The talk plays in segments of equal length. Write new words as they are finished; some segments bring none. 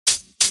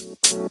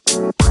Hi,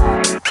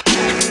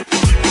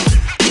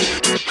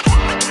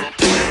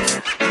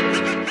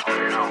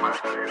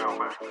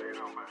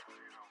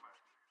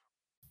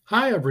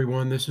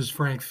 everyone. This is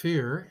Frank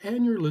Fear,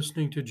 and you're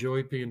listening to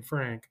Joey P. and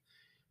Frank,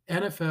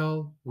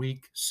 NFL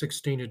Week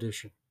 16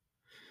 edition.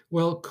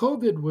 Well,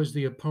 COVID was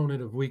the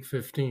opponent of Week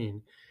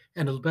 15,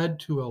 and it led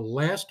to a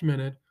last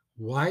minute,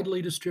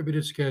 widely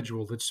distributed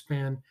schedule that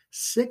spanned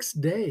 6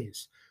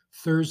 days,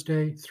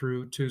 Thursday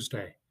through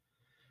Tuesday.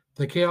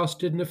 The chaos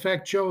didn't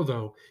affect Joe,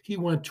 though. He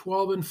went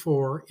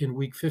 12-4 in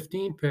Week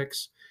 15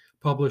 picks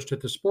published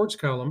at the Sports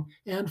Column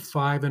and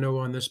 5-0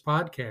 on this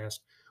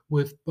podcast,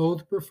 with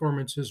both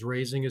performances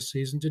raising his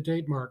season to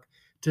date mark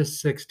to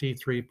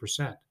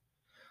 63%.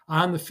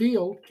 On the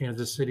field,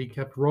 Kansas City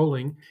kept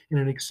rolling in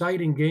an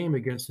exciting game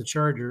against the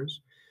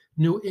Chargers.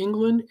 New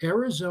England,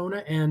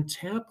 Arizona, and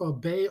Tampa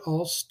Bay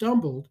all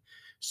stumbled,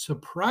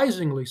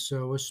 surprisingly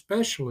so,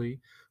 especially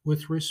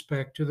with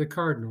respect to the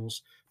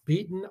Cardinals,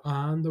 beaten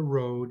on the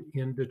road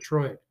in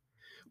Detroit.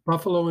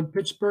 Buffalo and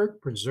Pittsburgh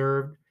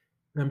preserved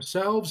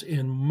themselves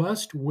in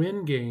must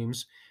win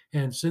games,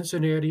 and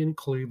Cincinnati and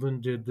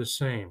Cleveland did the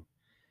same.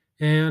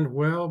 And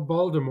well,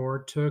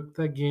 Baltimore took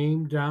the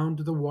game down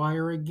to the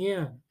wire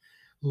again,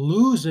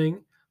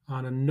 losing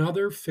on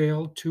another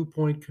failed 2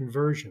 point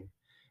conversion.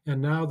 And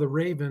now the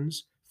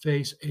Ravens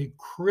face a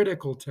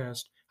critical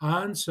test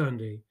on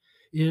Sunday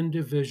in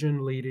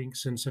division leading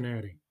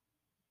Cincinnati.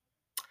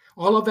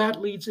 All of that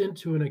leads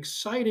into an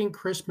exciting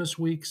Christmas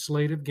week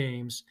slate of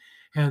games.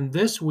 And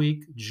this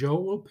week, Joe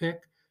will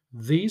pick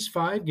these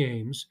 5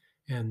 games,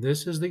 and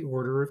this is the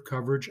order of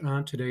coverage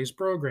on today's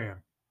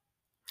program.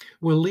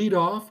 We'll lead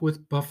off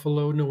with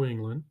Buffalo, New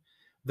England,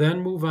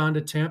 then move on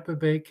to Tampa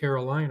Bay,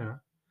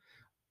 Carolina,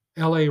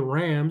 LA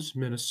Rams,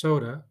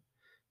 Minnesota,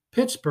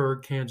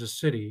 Pittsburgh, Kansas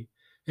City,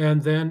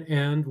 and then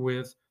end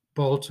with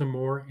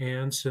Baltimore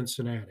and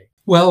Cincinnati.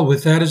 Well,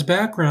 with that as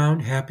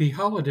background, happy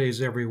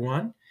holidays,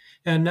 everyone.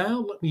 And now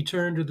let me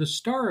turn to the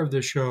star of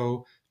the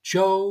show,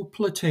 Joe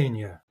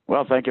Platania.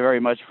 Well, thank you very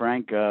much,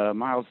 Frank.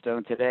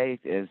 Milestone today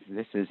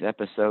this is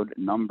episode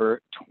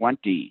number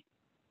 20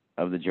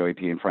 of the Joey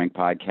P. and Frank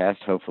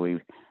podcast. Hopefully,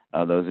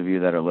 those of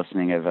you that are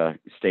listening have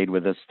stayed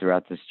with us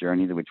throughout this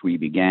journey, which we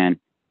began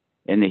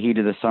in the heat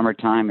of the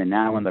summertime and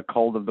now in the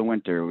cold of the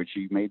winter, which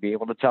you may be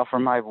able to tell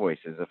from my voice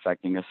is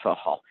affecting us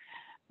all.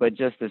 But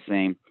just the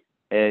same,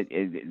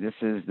 this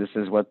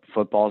is what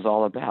football is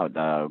all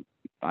about.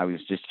 I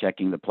was just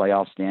checking the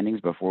playoff standings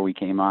before we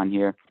came on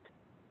here.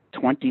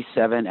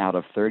 27 out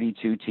of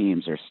 32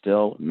 teams are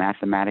still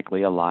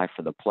mathematically alive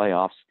for the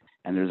playoffs,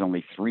 and there's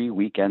only 3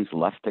 weekends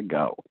left to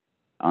go.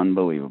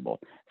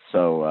 Unbelievable.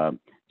 So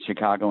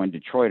Chicago and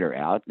Detroit are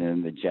out,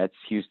 and the Jets,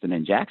 Houston,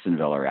 and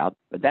Jacksonville are out,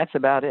 but that's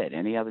about it.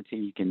 Any other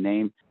team you can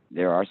name,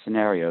 there are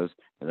scenarios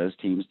for those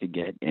teams to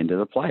get into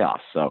the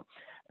playoffs. So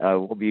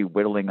we'll be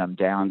whittling them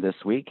down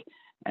this week,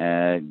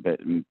 but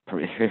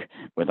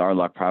with our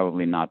luck,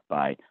 probably not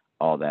by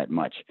all that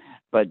much.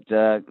 But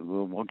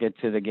we'll get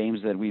to the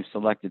games that we've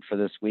selected for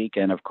this week,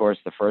 and of course,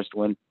 the first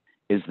one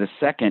is the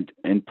second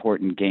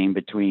important game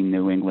between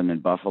New England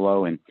and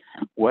Buffalo, and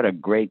what a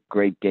great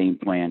game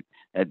plan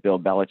that Bill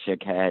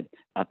Belichick had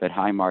up at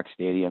Highmark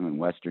Stadium in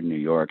Western New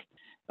York.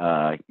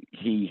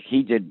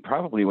 He did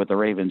probably what the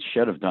Ravens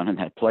should have done in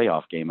that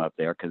playoff game up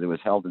there, because it was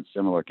held in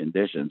similar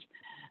conditions,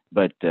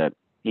 but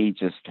he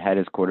just had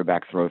his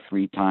quarterback throw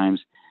 3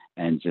 times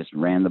and just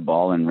ran the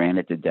ball and ran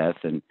it to death,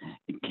 and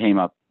it came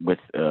up with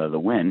the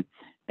win.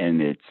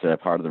 And it's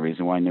part of the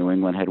reason why New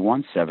England had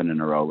won 7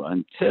 in a row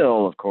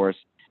until, of course,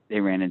 they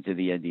ran into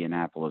the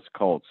Indianapolis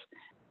Colts.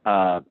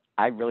 I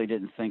really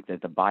didn't think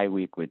that the bye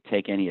week would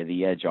take any of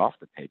the edge off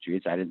the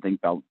Patriots. I didn't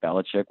think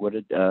Belichick would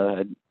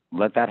have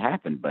let that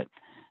happen, but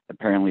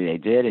apparently they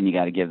did, and you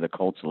got to give the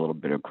Colts a little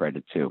bit of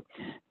credit too.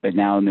 But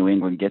now New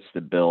England gets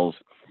the Bills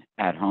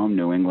at home.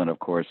 New England, of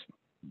course,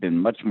 been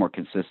much more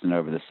consistent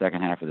over the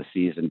second half of the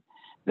season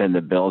than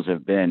the Bills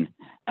have been.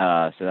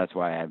 So that's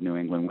why I have New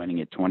England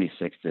winning at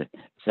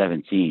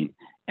 26-17.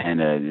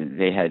 And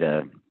they had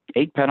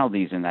 8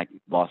 penalties in that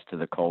loss to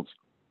the Colts,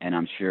 and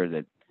I'm sure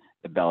that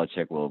the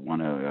Belichick will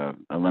want to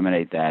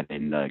eliminate that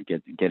and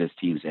get his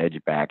team's edge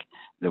back,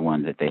 the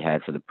one that they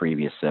had for the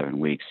previous 7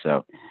 weeks.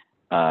 So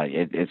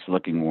it's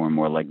looking more and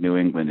more like New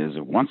England is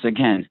once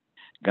again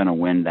going to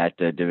win that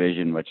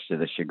division, much to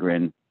the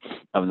chagrin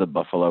of the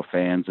Buffalo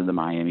fans and the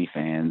Miami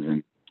fans.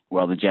 And,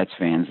 well, the Jets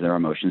fans, their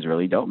emotions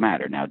really don't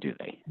matter now, do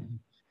they?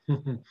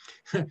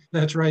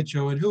 That's right,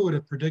 Joe. And who would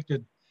have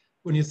predicted,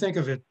 when you think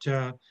of it,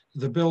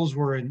 the Bills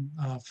were in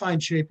fine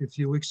shape a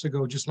few weeks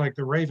ago, just like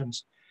the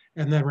Ravens,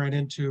 and then ran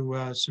into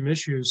some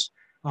issues.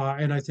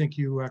 And I think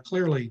you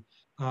clearly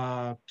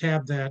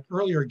tabbed that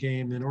earlier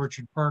game in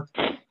Orchard Park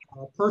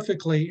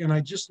perfectly. And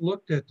I just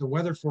looked at the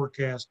weather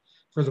forecast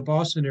for the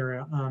Boston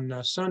area on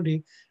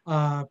Sunday.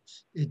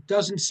 It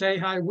doesn't say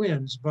high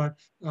winds, but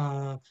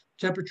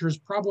temperatures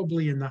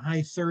probably in the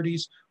high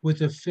 30s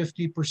with a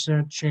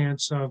 50%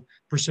 chance of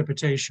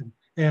precipitation.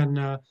 And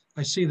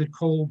I see that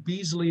Cole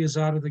Beasley is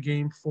out of the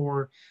game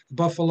for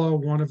Buffalo,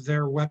 one of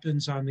their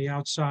weapons on the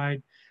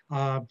outside.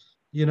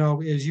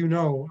 As you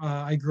know,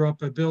 I grew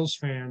up a Bills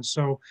fan,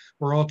 so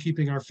we're all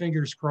keeping our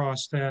fingers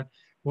crossed that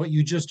what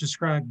you just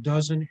described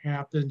doesn't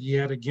happen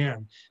yet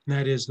again. And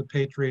that is the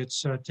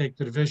Patriots take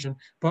the division,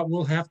 but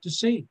we'll have to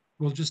see.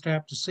 We'll just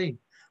have to see.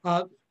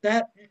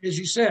 That, as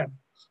you said,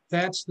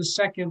 that's the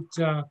second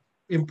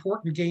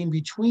important game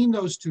between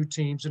those two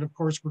teams. And of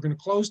course, we're going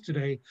to close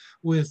today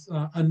with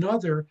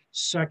another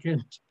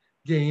second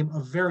game, a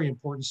very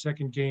important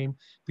second game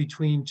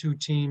between two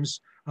teams,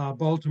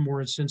 Baltimore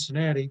and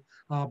Cincinnati.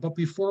 But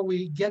before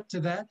we get to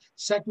that,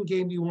 second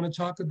game you want to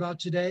talk about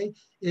today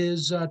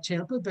is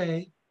Tampa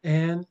Bay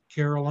and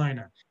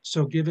Carolina.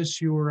 So give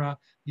us your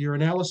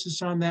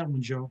analysis on that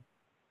one, Joe.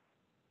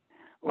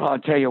 Well, I'll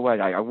tell you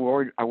what, I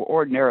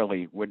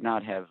ordinarily would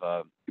not have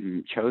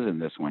chosen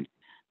this one.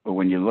 But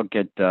when you look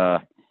at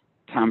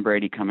Tom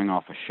Brady coming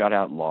off a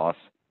shutout loss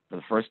for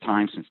the first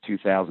time since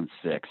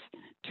 2006,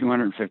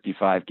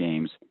 255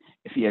 games.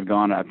 If he had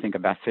gone, I think,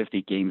 about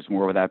 50 games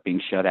more without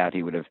being shut out,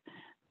 he would have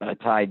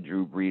tied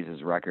Drew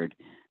Brees' record.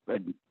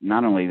 But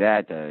not only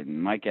that,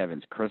 Mike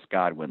Evans, Chris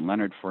Godwin,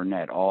 Leonard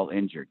Fournette, all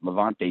injured.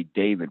 Levante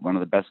David, one of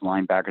the best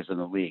linebackers in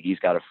the league, he's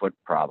got a foot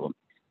problem.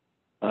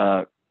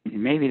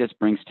 Maybe this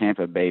brings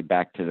Tampa Bay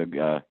back to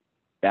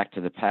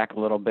the pack a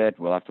little bit.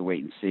 We'll have to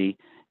wait and see,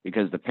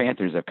 because the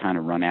Panthers have kind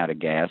of run out of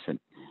gas, and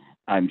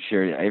I'm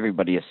sure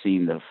everybody has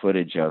seen the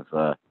footage of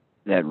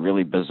that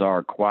really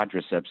bizarre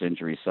quadriceps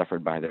injury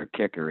suffered by their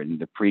kicker in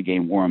the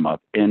pregame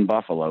warm-up in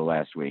Buffalo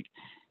last week.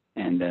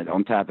 And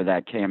on top of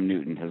that, Cam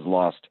Newton has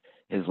lost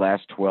his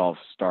last 12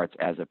 starts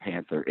as a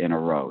Panther in a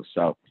row.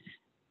 So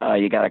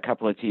you got a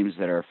couple of teams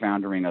that are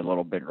foundering a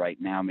little bit right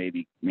now.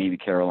 Maybe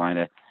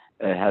Carolina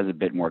has a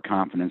bit more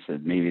confidence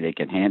that maybe they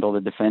can handle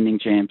the defending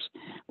champs.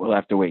 We'll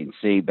have to wait and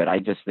see. But I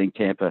just think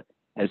Tampa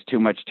has too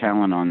much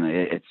talent on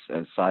its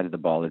side of the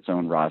ball, its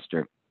own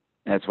roster.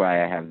 That's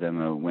why I have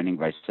them winning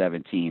by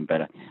 17.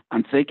 But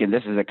I'm thinking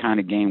this is a kind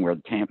of game where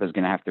Tampa is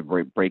going to have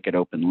to break it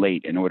open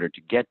late in order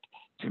to get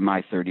to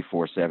my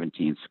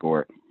 34-17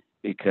 score,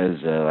 because,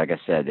 like I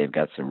said, they've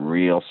got some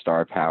real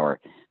star power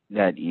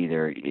that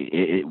either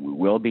it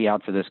will be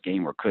out for this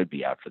game or could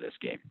be out for this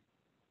game.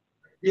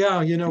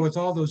 Yeah, with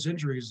all those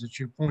injuries that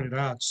you pointed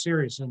out,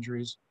 serious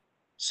injuries,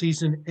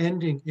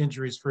 season-ending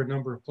injuries for a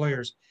number of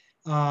players,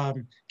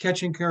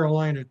 catching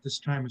Carolina at this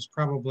time is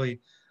probably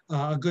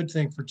a good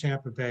thing for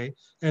Tampa Bay.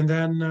 And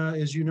then,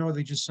 as you know,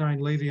 they just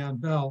signed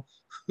Le'Veon Bell,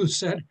 who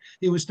said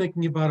he was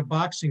thinking about a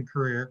boxing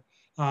career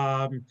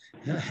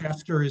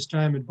after his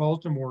time in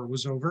Baltimore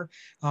was over.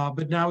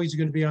 But now he's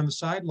going to be on the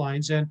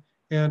sidelines.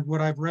 And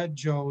what I've read,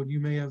 Joe, and you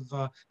may have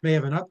an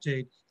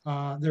update.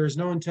 There is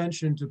no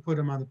intention to put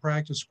him on the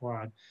practice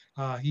squad.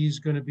 He's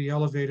going to be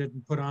elevated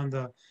and put on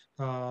the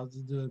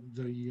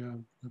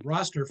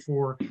roster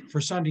for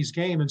Sunday's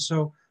game. And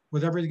so,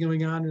 with everything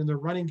going on in the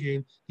running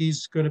game,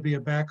 he's going to be a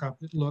backup,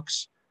 it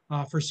looks,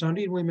 for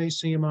Sunday, and we may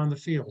see him on the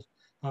field.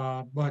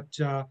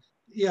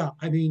 Yeah,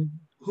 I mean,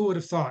 who would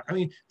have thought? I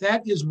mean,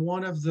 that is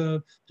one of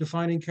the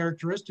defining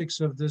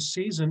characteristics of this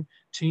season.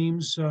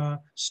 Teams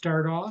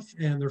start off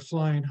and they're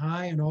flying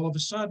high, and all of a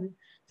sudden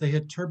they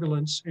hit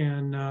turbulence.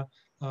 And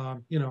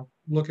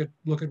look at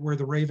where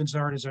the Ravens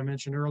are, and as I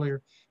mentioned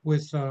earlier,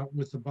 with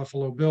the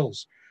Buffalo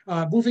Bills.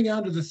 Moving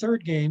on to the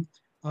third game,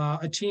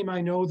 a team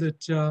I know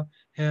that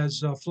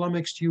has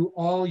flummoxed you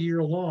all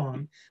year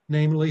long,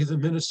 namely the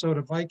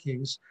Minnesota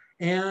Vikings,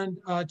 and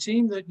a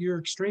team that you're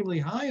extremely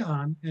high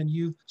on and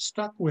you've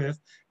stuck with,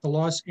 the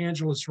Los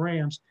Angeles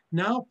Rams,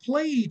 now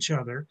play each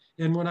other.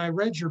 And when I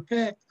read your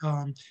pick,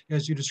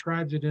 as you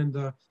described it in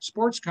the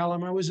sports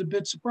column, I was a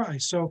bit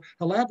surprised. So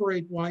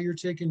elaborate why you're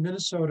taking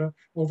Minnesota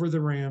over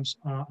the Rams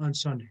on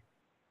Sunday.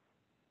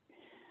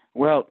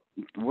 Well,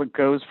 what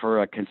goes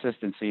for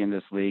consistency in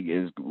this league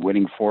is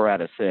winning 4 out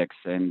of 6,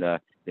 and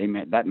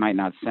that might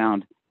not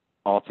sound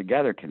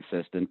altogether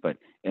consistent, but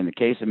in the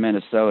case of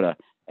Minnesota,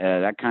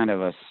 that kind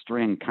of a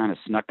string kind of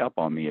snuck up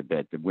on me a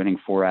bit. Winning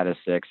 4 out of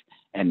 6,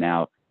 and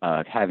now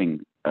having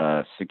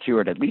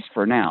secured, at least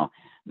for now,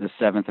 the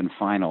 7th and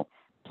final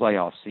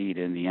playoff seed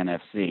in the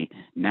NFC.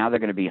 Now they're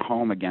going to be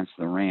home against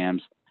the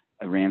Rams,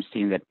 a Rams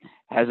team that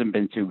hasn't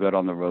been too good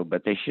on the road,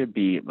 but they should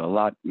be a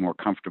lot more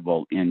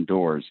comfortable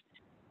indoors.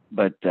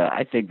 But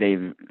I think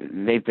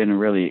they've been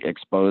really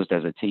exposed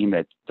as a team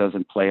that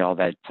doesn't play all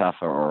that tough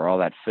or all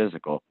that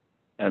physical,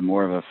 and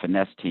more of a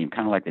finesse team,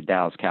 kind of like the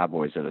Dallas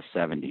Cowboys of the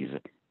 70s.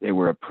 They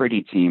were a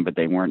pretty team, but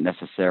they weren't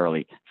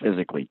necessarily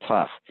physically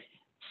tough.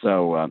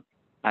 So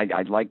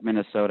I'd like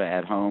Minnesota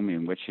at home,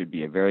 in which should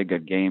be a very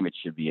good game. It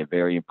should be a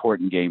very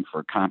important game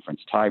for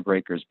conference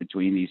tiebreakers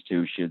between these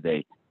two, should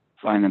they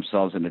find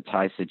themselves in a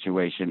tie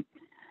situation.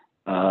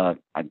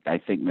 I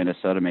think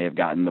Minnesota may have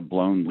gotten the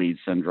blown lead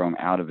syndrome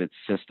out of its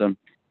system,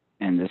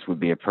 and this would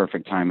be a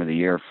perfect time of the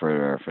year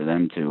for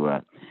them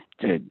to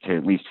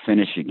at least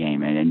finish a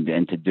game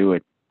and to do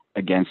it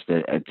against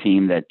a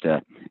team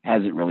that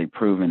hasn't really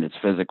proven its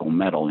physical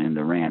mettle in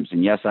the Rams.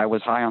 And yes, I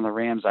was high on the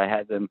Rams. I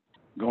had them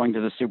going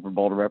to the Super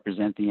Bowl to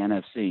represent the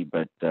NFC,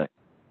 but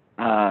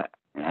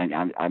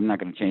I'm not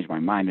going to change my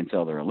mind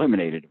until they're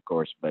eliminated, of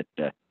course. But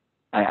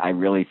I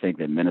really think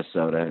that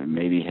Minnesota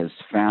maybe has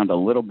found a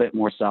little bit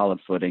more solid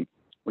footing,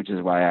 which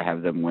is why I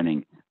have them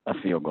winning a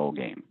field goal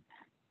game.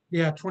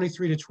 Yeah,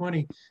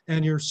 23-20.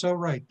 And you're so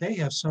right. They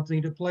have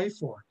something to play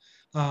for.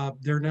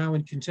 They're now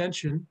in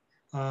contention.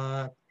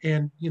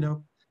 And,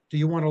 do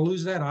you want to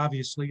lose that?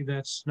 Obviously,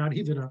 that's not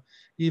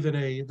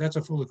that's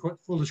a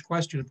foolish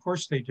question. Of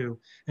course they do.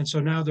 And so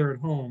now they're at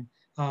home.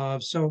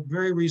 So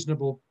very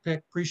reasonable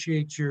pick.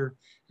 Appreciate your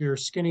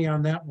skinny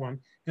on that one.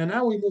 And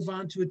now we move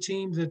on to a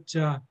team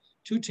that,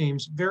 two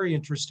teams, very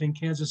interesting,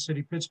 Kansas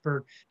City,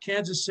 Pittsburgh.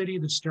 Kansas City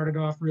that started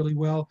off really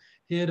well,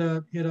 hit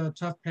a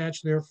tough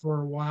patch there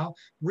for a while,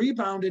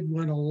 rebounded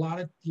when a lot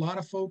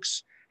of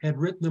folks had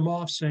written them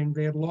off saying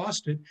they had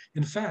lost it.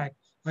 In fact,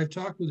 I've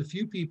talked with a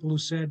few people who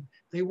said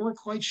they weren't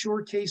quite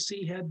sure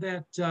KC had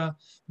that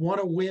want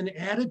to win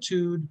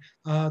attitude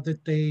that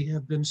they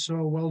have been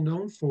so well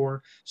known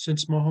for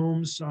since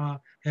Mahomes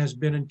has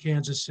been in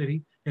Kansas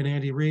City and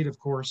Andy Reid, of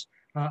course.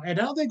 And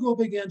now they go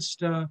up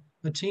against a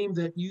team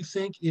that you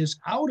think is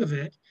out of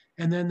it,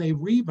 and then they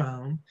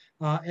rebound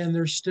and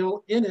they're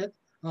still in it,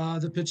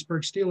 the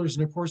Pittsburgh Steelers.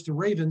 And of course, the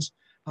Ravens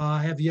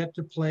have yet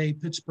to play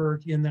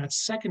Pittsburgh in that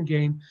second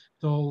game.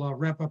 They'll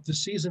wrap up the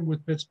season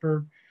with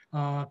Pittsburgh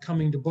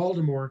coming to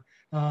Baltimore.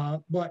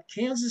 But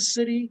Kansas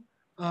City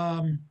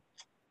and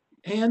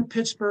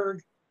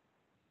Pittsburgh,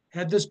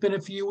 had this been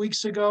a few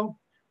weeks ago,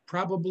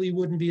 probably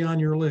wouldn't be on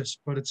your list,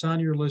 but it's on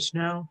your list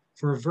now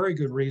for a very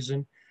good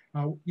reason.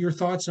 Your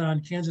thoughts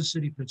on Kansas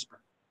City, Pittsburgh?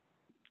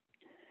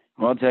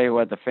 Well, I'll tell you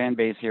what, the fan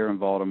base here in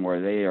Baltimore,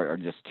 they are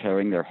just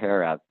tearing their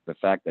hair out. The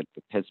fact that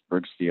the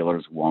Pittsburgh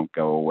Steelers won't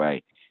go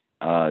away.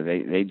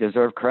 They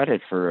deserve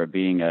credit for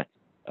being a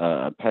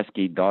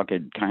pesky,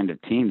 dogged kind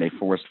of team. They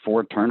forced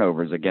 4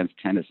 turnovers against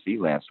Tennessee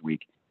last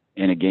week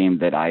in a game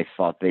that I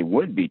thought they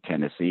would beat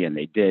Tennessee, and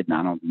they did. And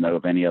I don't know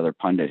of any other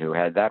pundit who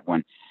had that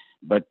one.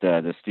 But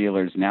the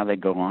Steelers, now they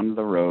go on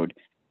the road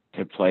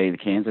to play the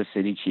Kansas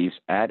City Chiefs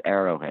at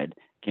Arrowhead.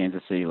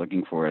 Kansas City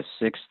looking for a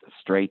 6th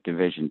straight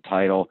division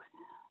title.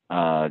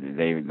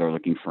 They're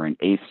looking for an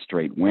 8th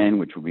straight win,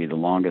 which will be the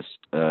longest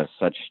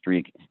such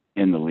streak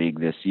in the league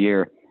this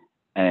year.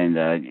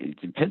 And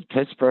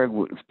Pittsburgh,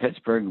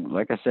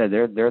 like I said,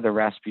 they're the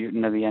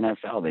Rasputin of the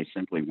NFL. They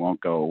simply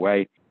won't go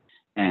away.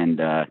 And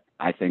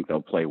I think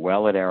they'll play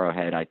well at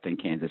Arrowhead. I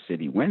think Kansas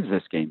City wins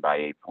this game by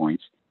 8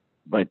 points.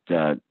 But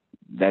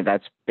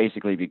that's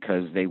basically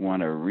because they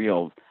won a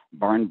real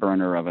barn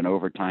burner of an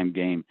overtime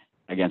game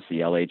against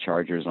the LA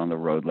Chargers on the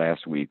road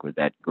last week with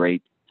that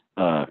great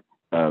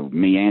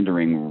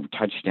meandering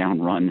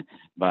touchdown run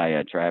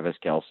by Travis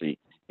Kelce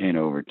in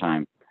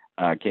overtime.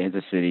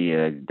 Kansas City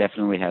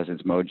definitely has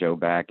its mojo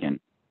back, and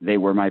they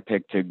were my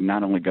pick to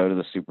not only go to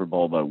the Super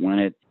Bowl but win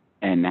it.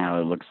 And now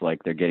it looks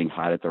like they're getting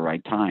hot at the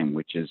right time,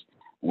 which is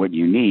what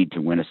you need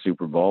to win a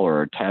Super Bowl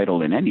or a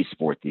title in any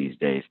sport these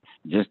days.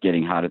 Just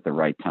getting hot at the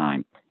right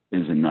time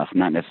is enough,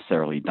 not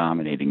necessarily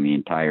dominating the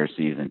entire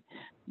season.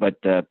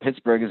 But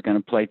Pittsburgh is going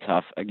to play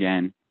tough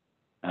again.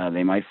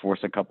 They might force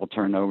a couple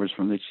turnovers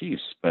from the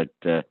Chiefs, but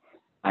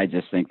I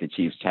just think the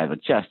Chiefs have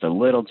just a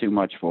little too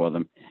much for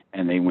them,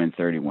 and they win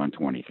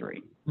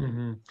 31-23.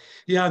 Mm-hmm.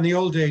 Yeah, in the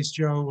old days,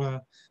 Joe,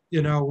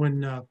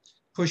 when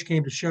push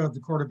came to shove, the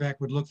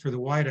quarterback would look for the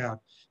wideout.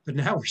 But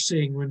now we're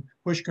seeing when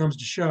push comes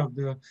to shove,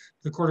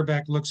 the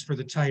quarterback looks for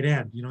the tight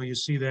end. You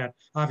see that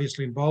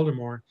obviously in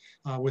Baltimore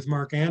with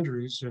Mark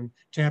Andrews, and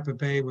Tampa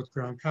Bay with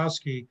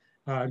Gronkowski.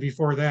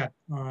 Before that,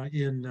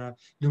 in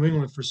New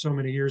England for so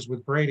many years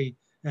with Brady.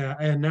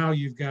 And now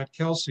you've got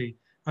Kelce.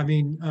 I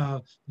mean,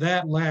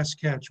 that last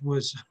catch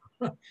was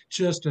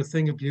just a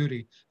thing of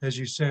beauty, as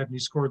you said, and he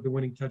scored the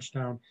winning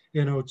touchdown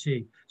in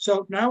OT.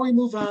 So now we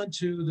move on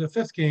to the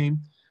 5th game.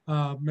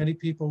 Many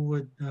people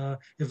would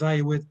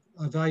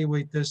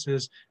evaluate this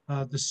as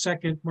the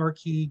second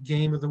marquee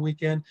game of the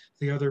weekend,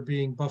 the other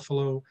being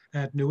Buffalo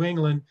at New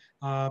England.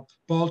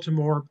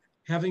 Baltimore,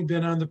 having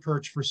been on the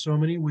perch for so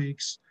many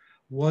weeks,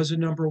 was a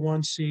number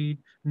 1 seed,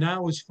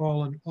 now has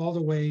fallen all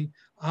the way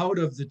out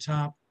of the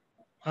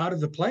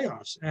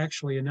playoffs,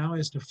 actually, and now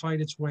has to fight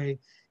its way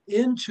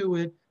into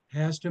it,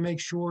 has to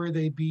make sure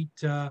they beat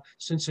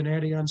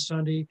Cincinnati on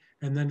Sunday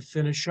and then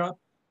finish up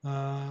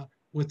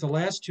with the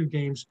last 2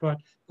 games. But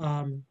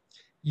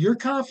you're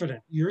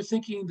confident. You're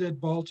thinking that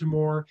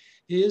Baltimore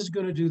is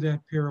going to do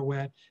that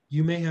pirouette.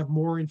 You may have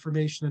more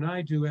information than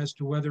I do as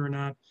to whether or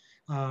not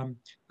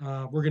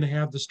we're going to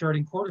have the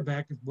starting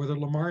quarterback, whether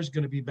Lamar is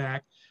going to be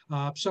back.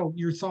 So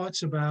your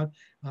thoughts about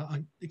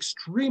an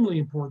extremely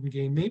important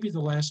game, maybe the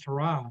last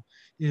hurrah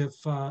if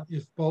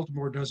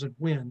Baltimore doesn't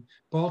win.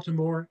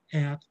 Baltimore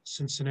at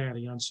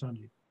Cincinnati on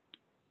Sunday.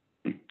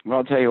 Well,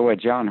 I'll tell you what,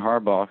 John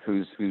Harbaugh,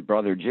 whose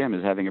brother Jim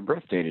is having a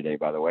birthday today,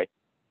 by the way.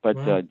 But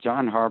wow.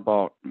 John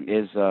Harbaugh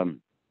is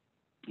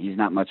he's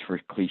not much for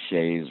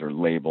cliches or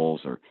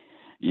labels or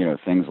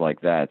things like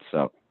that.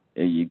 So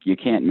you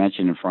can't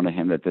mention in front of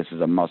him that this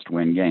is a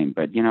must-win game.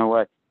 But you know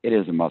what? It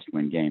is a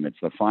must-win game. It's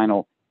the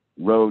final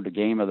road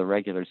game of the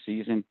regular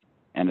season,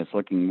 and it's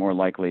looking more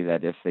likely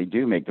that if they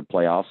do make the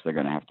playoffs, they're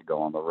going to have to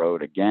go on the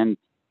road again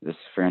this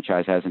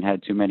franchise hasn't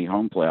had too many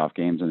home playoff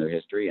games in their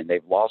history, and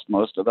they've lost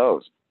most of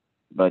those.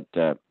 But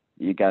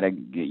you gotta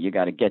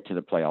get to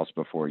the playoffs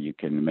before you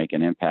can make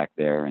an impact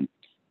there, and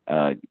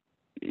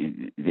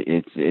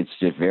it's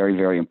just very,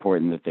 very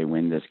important that they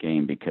win this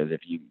game, because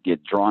if you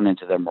get drawn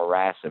into the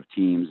morass of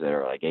teams that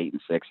are like 8-6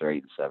 or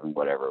 8-7,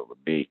 whatever it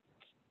would be,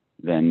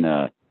 then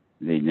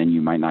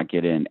you might not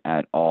get in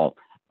at all.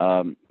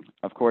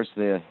 Of course,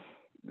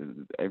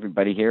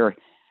 everybody here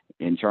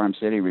in Charm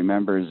City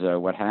remembers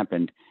what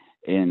happened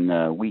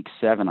in Week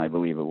 7, I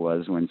believe it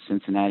was, when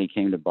Cincinnati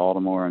came to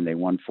Baltimore and they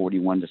won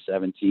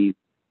 41-17.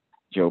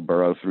 Joe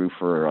Burrow threw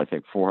for, I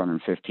think,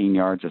 415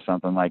 yards or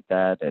something like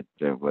that.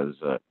 It was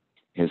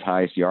his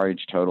highest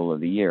yardage total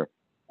of the year.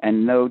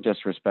 And no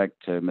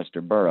disrespect to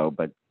Mr. Burrow,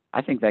 but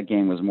I think that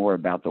game was more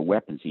about the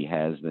weapons he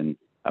has than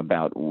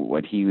about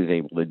what he was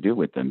able to do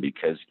with them,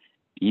 because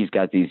he's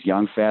got these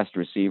young, fast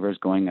receivers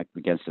going up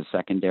against a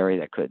secondary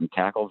that couldn't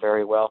tackle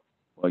very well.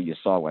 Well, you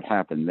saw what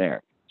happened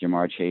there.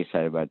 Ja'Marr Chase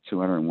had about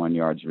 201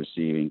 yards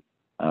receiving,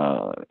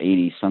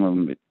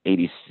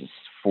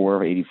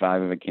 84,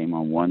 85 of it came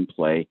on one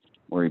play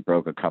where he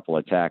broke a couple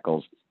of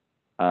tackles.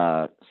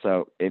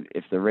 So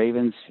if the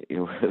Ravens,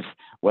 with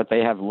what they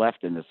have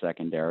left in the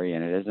secondary,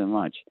 and it isn't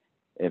much,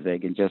 if they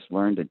can just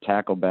learn to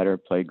tackle better,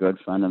 play good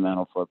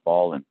fundamental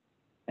football,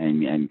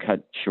 and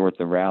cut short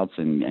the routes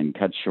and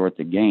cut short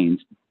the gains,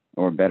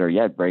 or better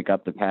yet, break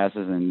up the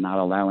passes and not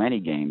allow any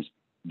gains,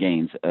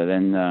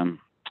 then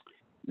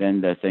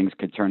the things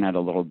could turn out a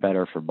little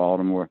better for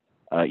Baltimore.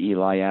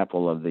 Eli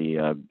Apple of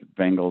the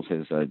Bengals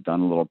has done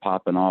a little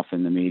popping off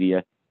in the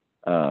media.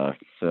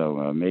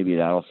 So maybe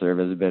that'll serve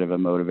as a bit of a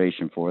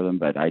motivation for them.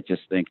 But I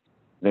just think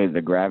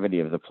the gravity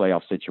of the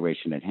playoff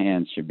situation at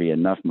hand should be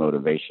enough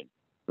motivation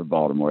for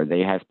Baltimore. They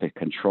have to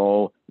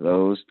control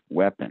those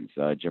weapons.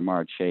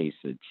 Ja'Marr Chase,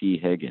 T.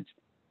 Higgins,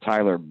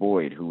 Tyler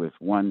Boyd, who with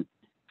one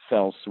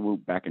fell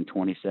swoop back in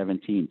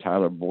 2017,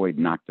 Tyler Boyd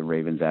knocked the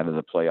Ravens out of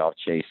the playoff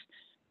chase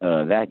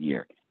that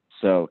year.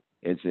 So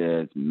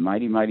it's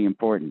mighty, mighty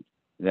important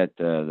that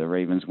the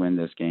Ravens win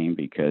this game,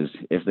 because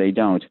if they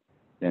don't,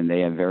 then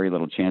they have very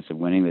little chance of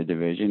winning the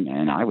division,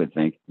 and I would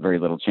think very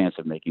little chance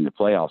of making the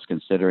playoffs,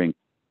 considering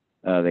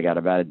they got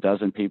about a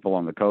dozen people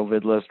on the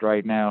COVID list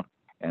right now,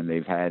 and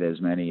they've had as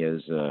many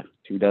as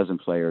 24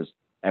 players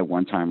at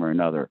one time or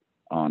another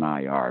on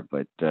IR.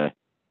 But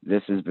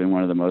this has been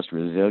one of the most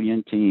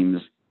resilient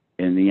teams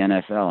in the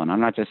NFL, and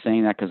I'm not just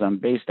saying that because I'm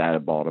based out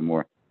of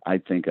Baltimore. I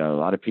think a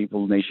lot of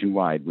people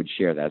nationwide would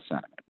share that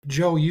sentiment.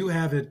 Joe, you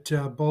have it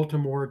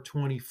Baltimore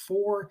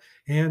 24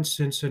 and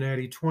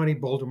Cincinnati 20,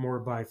 Baltimore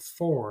by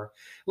 4.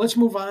 Let's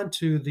move on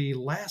to the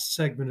last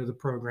segment of the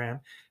program,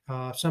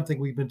 something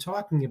we've been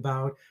talking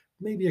about,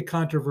 maybe a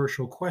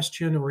controversial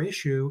question or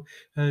issue,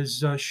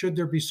 is should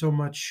there be so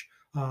much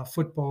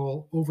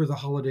football over the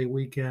holiday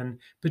weekend,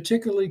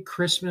 particularly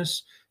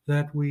Christmas,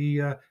 that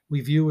we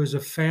view as a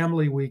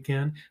family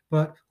weekend.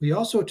 But we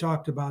also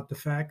talked about the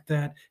fact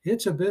that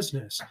it's a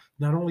business,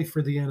 not only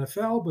for the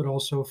NFL, but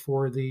also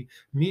for the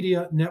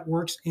media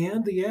networks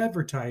and the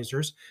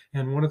advertisers.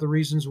 And one of the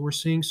reasons we're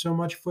seeing so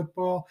much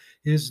football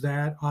is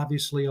that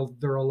obviously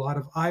there are a lot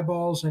of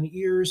eyeballs and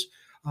ears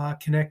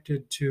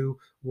connected to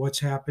what's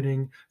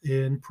happening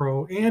in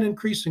pro and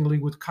increasingly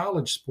with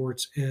college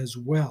sports as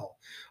well.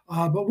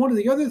 But one of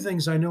the other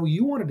things I know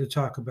you wanted to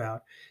talk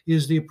about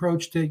is the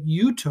approach that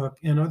you took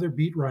and other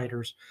beat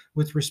writers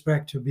with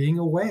respect to being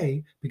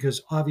away,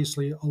 because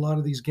obviously a lot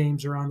of these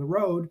games are on the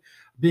road,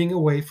 being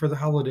away for the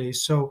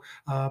holidays. So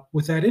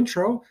with that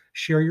intro,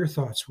 share your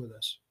thoughts with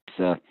us.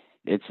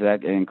 It's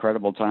that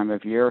incredible time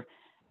of year,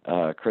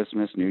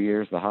 Christmas, New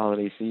Year's, the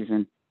holiday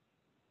season.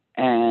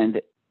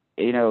 And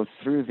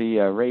through the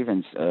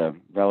Ravens'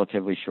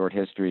 relatively short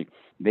history,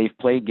 they've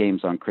played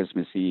games on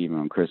Christmas Eve,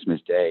 on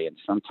Christmas Day, and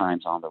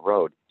sometimes on the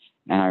road.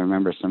 And I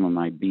remember some of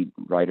my beat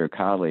writer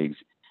colleagues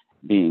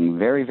being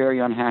very, very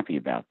unhappy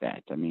about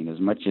that. I mean,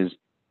 as much as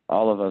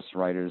all of us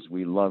writers,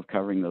 we love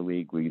covering the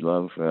league, we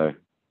love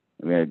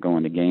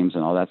going to games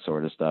and all that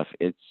sort of stuff.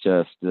 It's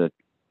just that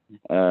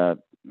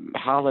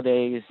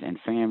holidays and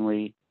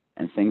family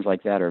and things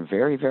like that are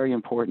very, very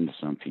important to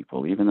some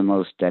people, even the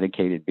most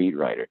dedicated beat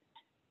writer.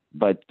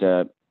 But,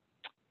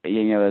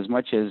 as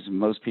much as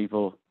most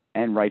people,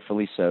 and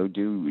rightfully so,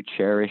 do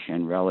cherish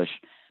and relish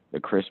the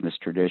Christmas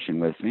tradition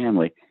with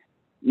family,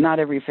 not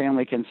every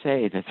family can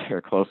say that they're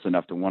close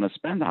enough to want to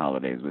spend the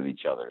holidays with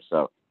each other.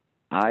 So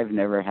I've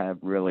never had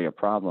really a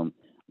problem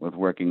with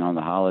working on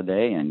the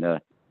holiday. And,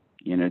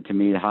 to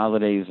me, the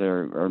holidays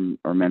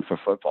are meant for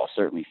football.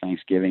 Certainly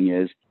Thanksgiving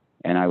is.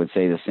 And I would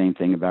say the same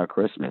thing about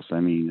Christmas.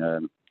 I mean,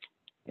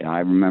 I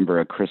remember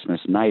a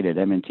Christmas night at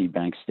M&T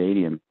Bank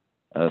Stadium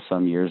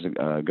some years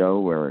ago,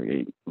 where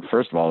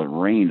first of all, it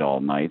rained all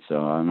night, so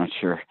I'm not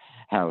sure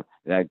how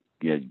that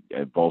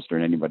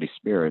bolstered anybody's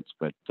spirits.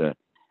 But the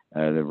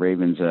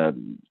Ravens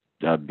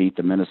beat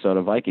the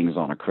Minnesota Vikings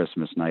on a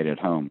Christmas night at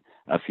home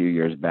a few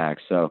years back.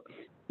 So,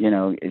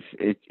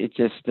 it's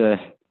just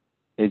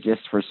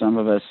for some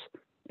of us,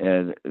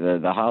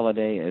 the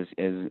holiday is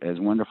as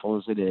wonderful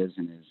as it is,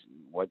 and as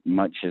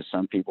much as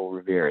some people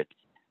revere it.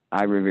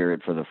 I revere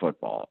it for the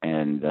football,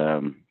 and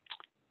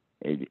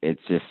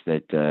it's just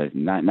that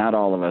not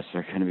all of us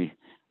are going to be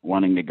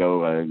wanting to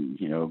go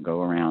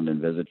go around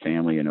and visit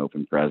family and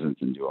open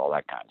presents and do all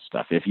that kind of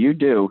stuff. If you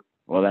do,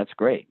 well, that's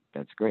great.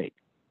 That's great.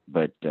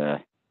 But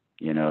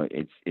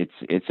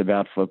it's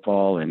about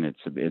football, and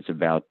it's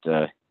about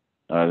the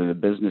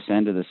business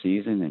end of the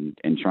season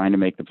and trying to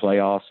make the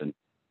playoffs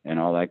and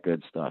all that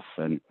good stuff.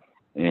 And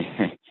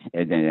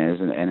as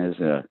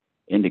a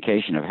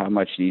indication of how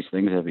much these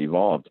things have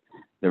evolved,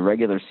 the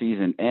regular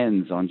season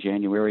ends on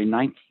January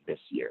 9th this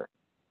year.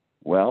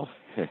 Well,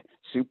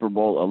 Super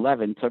Bowl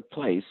 11 took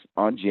place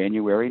on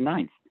January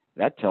 9th.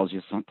 That tells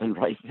you something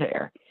right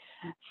there.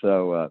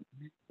 So,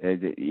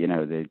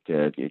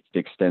 it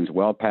extends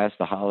well past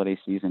the holiday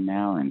season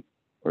now, and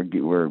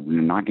we're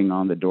knocking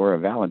on the door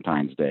of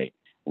Valentine's Day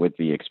with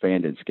the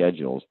expanded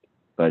schedules.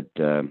 But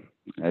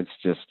that's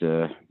just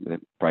the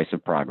price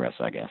of progress,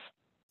 I guess.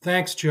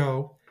 Thanks,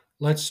 Joe.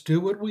 Let's do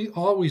what we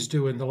always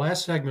do in the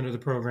last segment of the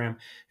program,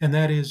 and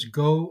that is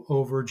go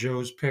over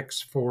Joe's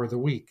picks for the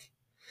week.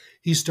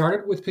 He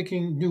started with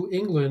picking New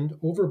England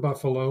over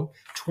Buffalo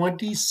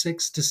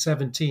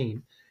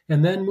 26-17,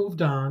 and then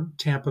moved on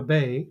Tampa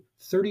Bay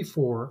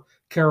 34,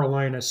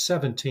 Carolina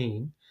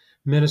 17,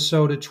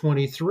 Minnesota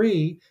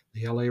 23,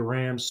 the LA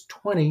Rams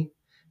 20,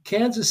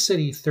 Kansas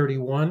City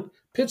 31,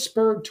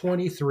 Pittsburgh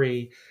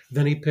 23.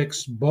 Then he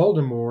picks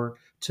Baltimore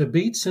to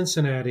beat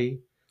Cincinnati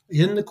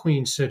in the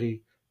Queen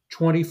City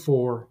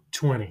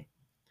 24-20.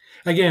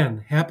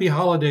 Again, happy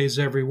holidays,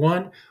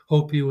 everyone.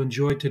 Hope you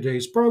enjoyed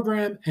today's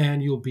program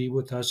and you'll be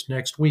with us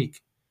next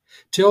week.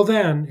 Till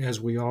then,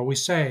 as we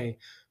always say,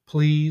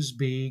 please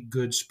be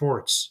good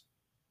sports.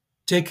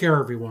 Take care,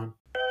 everyone.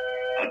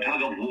 A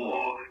tug of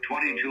war,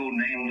 22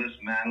 nameless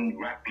men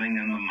grappling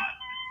in the mud.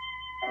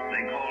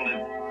 They called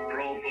it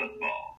pro football.